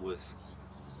people was...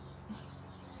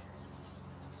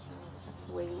 That's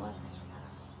the way he was.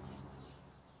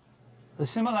 The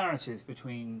similarities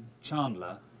between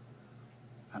Chandler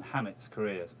and Hammett's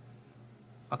careers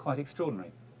are quite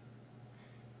extraordinary.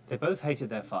 They both hated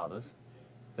their fathers.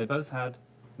 They both had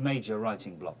major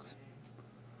writing blocks.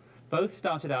 Both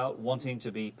started out wanting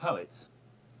to be poets,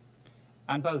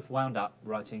 and both wound up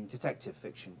writing detective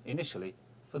fiction, initially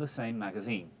for the same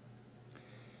magazine.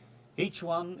 Each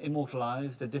one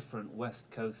immortalised a different West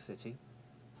Coast city,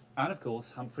 and of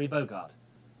course Humphrey Bogart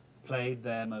played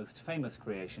their most famous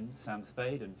creations, Sam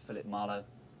Spade and Philip Marlowe,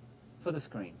 for the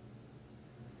screen.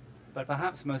 But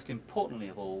perhaps most importantly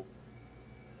of all,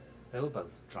 they were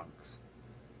both drunks.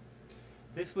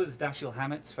 This was Dashiell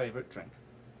Hammett's favourite drink,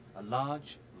 a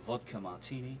large vodka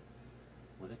martini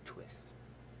with a twist.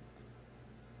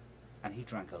 And he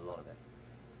drank a lot of it.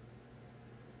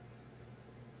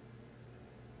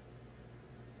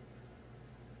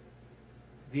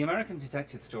 The American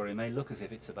detective story may look as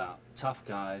if it's about tough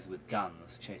guys with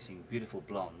guns chasing beautiful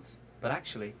blondes, but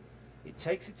actually it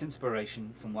takes its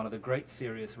inspiration from one of the great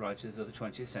serious writers of the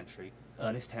 20th century,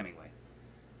 Ernest Hemingway.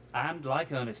 And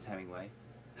like Ernest Hemingway,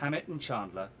 Hammett and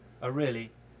Chandler are really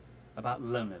about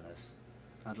loneliness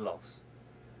and loss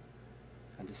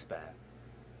and despair.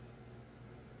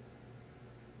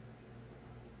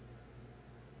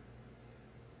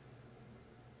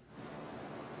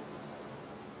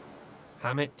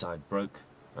 Hammett died broke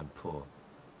and poor.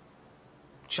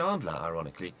 Chandler,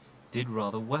 ironically, did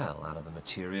rather well out of the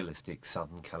materialistic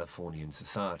Southern Californian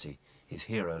society his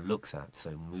hero looks at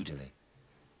so moodily.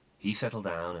 He settled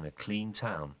down in a clean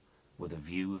town with a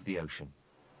view of the ocean.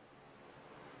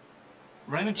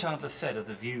 Raymond Chandler said of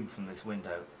the view from this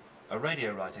window, a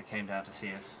radio writer came down to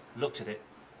see us, looked at it,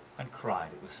 and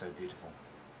cried it was so beautiful.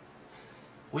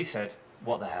 We said,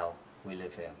 what the hell, we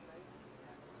live here.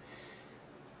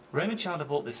 Raymond Chandler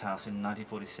bought this house in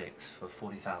 1946 for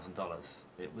 $40,000.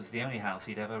 It was the only house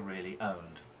he'd ever really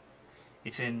owned.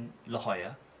 It's in La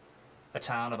Jolla, a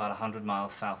town about 100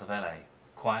 miles south of LA.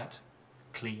 Quiet,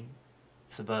 clean,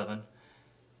 suburban,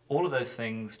 all of those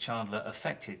things Chandler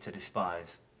affected to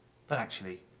despise, but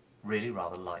actually really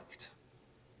rather liked.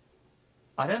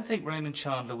 I don't think Raymond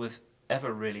Chandler was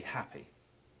ever really happy,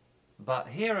 but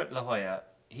here at La Jolla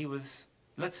he was,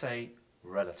 let's say,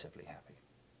 relatively happy.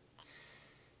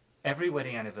 Every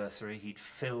wedding anniversary he'd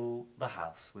fill the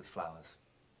house with flowers.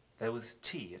 There was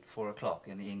tea at 4 o'clock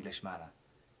in the English manner,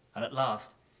 and at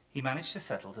last he managed to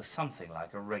settle to something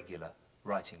like a regular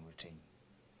writing routine.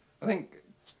 I think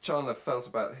Chandler felt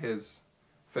about his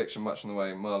fiction much in the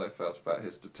way Marlowe felt about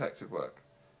his detective work.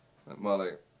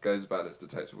 Marlowe goes about his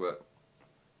detective work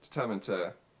determined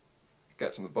to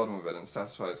get to the bottom of it and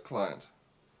satisfy his client,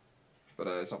 but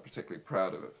he's not particularly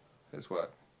proud of it, his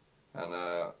work. And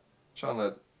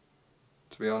Chandler,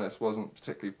 to be honest, wasn't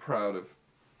particularly proud of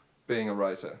being a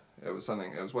writer. It was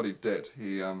what he did.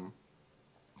 He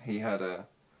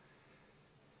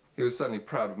was certainly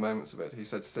proud of moments of it. He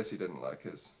said Cissy didn't like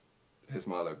his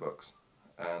Marlowe books,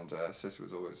 and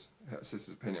Cissy's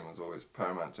opinion was always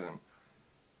paramount to him.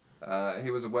 He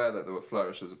was aware that there were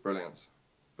flourishes of brilliance,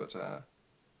 but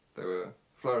they were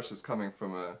flourishes coming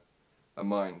from a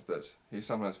mind that he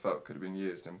sometimes felt could have been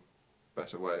used in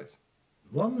better ways.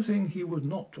 One thing he would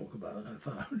not talk about, I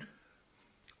found,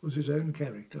 was his own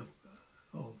character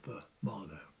of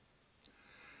Marlowe.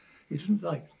 He didn't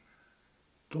like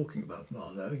talking about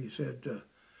Marlowe. He said,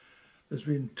 there's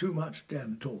been too much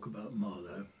damn talk about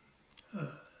Marlowe.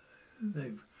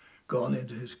 They've gone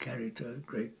into his character at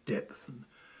great depth, and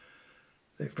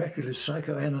they've practically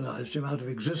psychoanalyzed him out of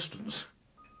existence.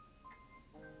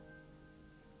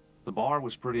 The bar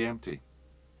was pretty empty.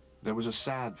 There was a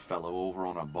sad fellow over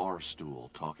on a bar stool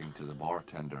talking to the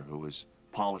bartender who was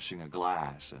polishing a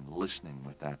glass and listening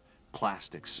with that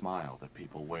plastic smile that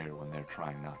people wear when they're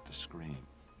trying not to scream.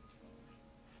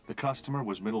 The customer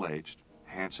was middle-aged,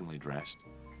 handsomely dressed,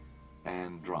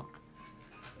 and drunk.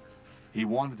 He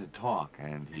wanted to talk,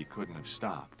 and he couldn't have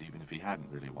stopped, even if he hadn't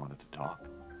really wanted to talk.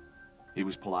 He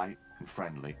was polite and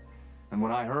friendly, and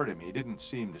when I heard him, he didn't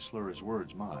seem to slur his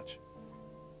words much.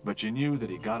 But you knew that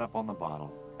he got up on the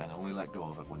bottle and only let go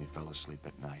of it when he fell asleep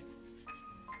at night.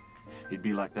 He'd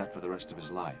be like that for the rest of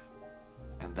his life,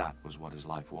 and that was what his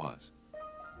life was.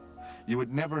 You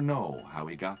would never know how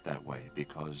he got that way,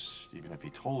 because even if he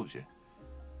told you,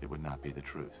 it would not be the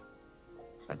truth.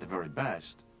 At the very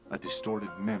best, a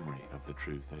distorted memory of the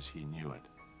truth as he knew it.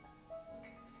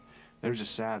 There's a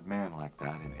sad man like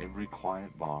that in every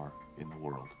quiet bar in the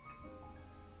world.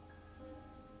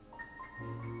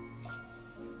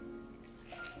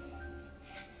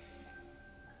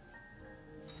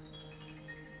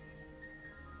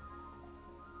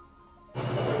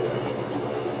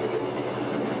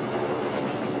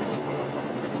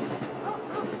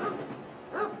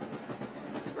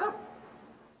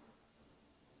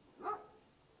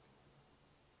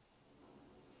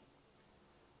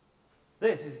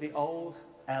 This is the old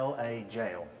L.A.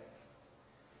 Jail.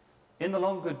 In The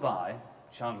Long Goodbye,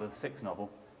 Chandler's sixth novel,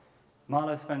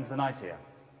 Marlowe spends the night here.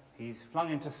 He's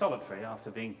flung into solitary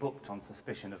after being booked on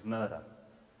suspicion of murder.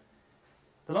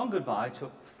 The Long Goodbye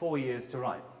took 4 years to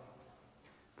write,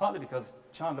 partly because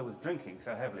Chandler was drinking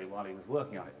so heavily while he was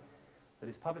working on it that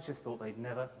his publishers thought they'd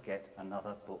never get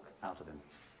another book out of him.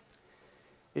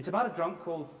 It's about a drunk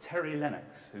called Terry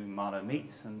Lennox, who Marlowe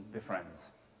meets and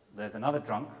befriends. There's another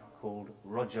drunk called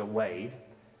Roger Wade,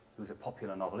 who's a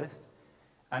popular novelist,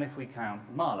 and if we count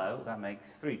Marlowe, that makes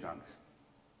 3 drunks.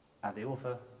 Add the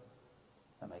author,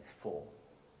 that makes 4.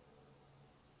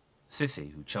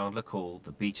 Sissy, who Chandler called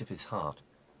the beat of his heart,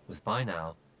 was by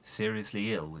now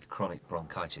seriously ill with chronic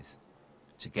bronchitis.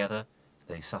 Together,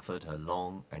 they suffered her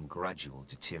long and gradual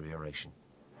deterioration.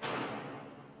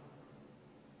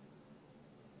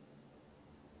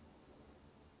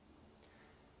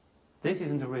 This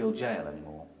isn't a real jail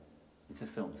anymore. It's a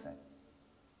film set.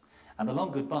 And The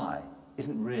Long Goodbye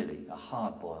isn't really a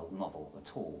hard-boiled novel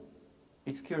at all.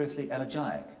 It's curiously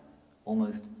elegiac,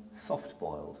 almost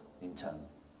soft-boiled in tone.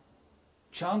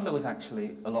 Chandler was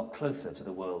actually a lot closer to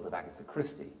the world of Agatha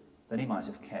Christie than he might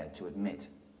have cared to admit.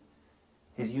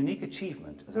 His unique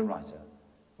achievement as a writer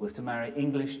was to marry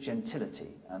English gentility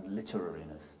and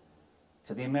literariness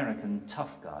to the American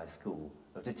tough guy school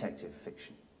of detective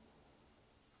fiction.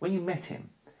 When you met him,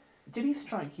 did he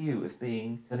strike you as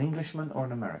being an Englishman or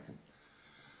an American?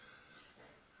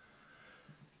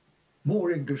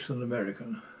 More English than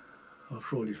American.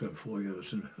 After all, he spent 4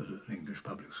 years at an English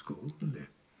public school, didn't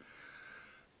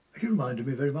he? He reminded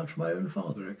me very much of my own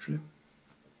father, actually.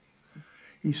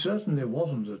 He certainly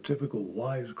wasn't a typical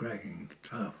wisecracking,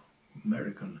 tough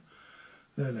American.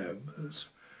 No, it's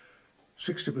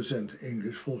 60%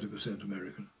 English, 40%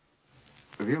 American.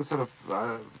 Have you sort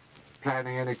of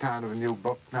planning any kind of a new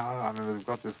book now? I mean, we've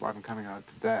got this one coming out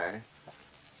today.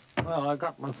 Well, I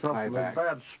got myself in a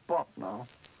bad spot now.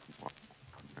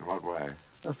 In what way?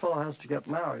 This fellow has to get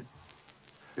married.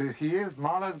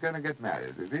 Marlowe's going to get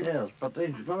married, is he? Yes, but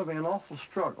there's going to be an awful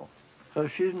struggle. So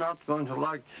she's not going to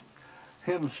like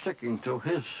him sticking to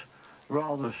his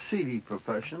rather seedy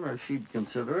profession, as she'd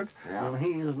consider it, and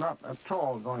he is not at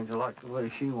all going to like the way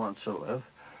she wants to live.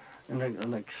 In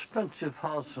an expensive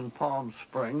house in Palm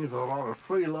Springs with a lot of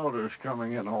freeloaders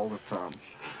coming in all the time.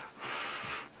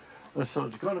 So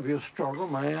it's going to be a struggle,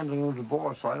 may end in a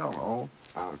divorce, I don't know.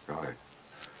 Oh, golly.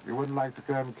 You wouldn't like to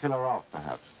go and kill her off,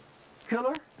 perhaps? Kill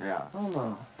her? Yeah. Oh,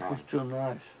 no. She's too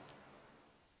nice.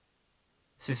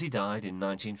 Sissy died in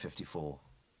 1954.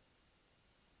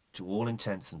 To all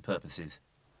intents and purposes,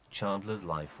 Chandler's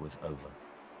life was over.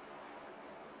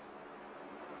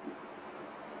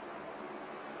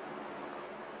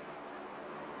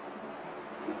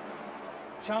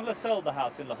 Chandler sold the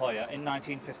house in La Jolla in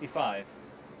 1955.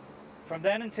 From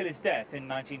then until his death in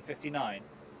 1959,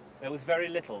 there was very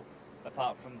little,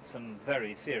 apart from some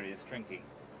very serious drinking.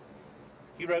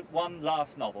 He wrote one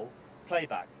last novel,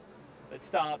 Playback, that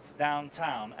starts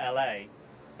downtown LA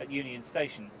at Union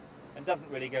Station and doesn't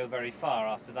really go very far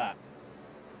after that.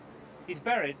 He's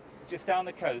buried just down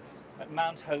the coast at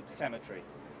Mount Hope Cemetery.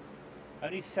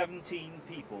 Only 17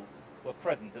 people were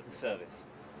present at the service.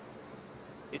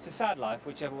 It's a sad life,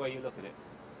 whichever way you look at it.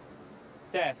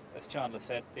 Death, as Chandler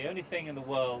said, the only thing in the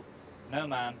world no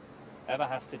man ever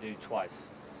has to do twice.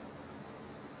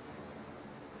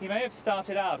 He may have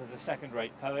started out as a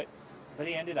second-rate poet, but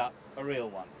he ended up a real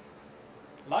one.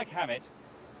 Like Hammett,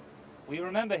 we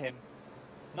remember him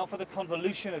not for the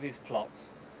convolution of his plots,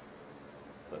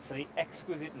 but for the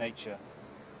exquisite nature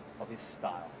of his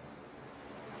style.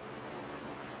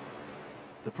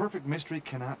 The perfect mystery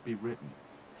cannot be written.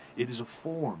 It is a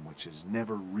form which has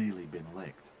never really been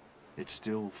licked. It's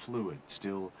still fluid,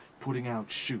 still putting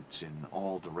out shoots in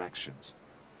all directions.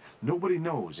 Nobody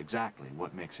knows exactly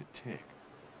what makes it tick.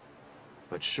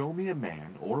 But show me a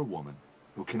man or a woman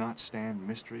who cannot stand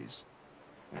mysteries,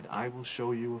 and I will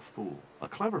show you a fool. A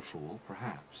clever fool,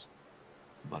 perhaps,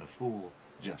 but a fool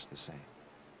just the same.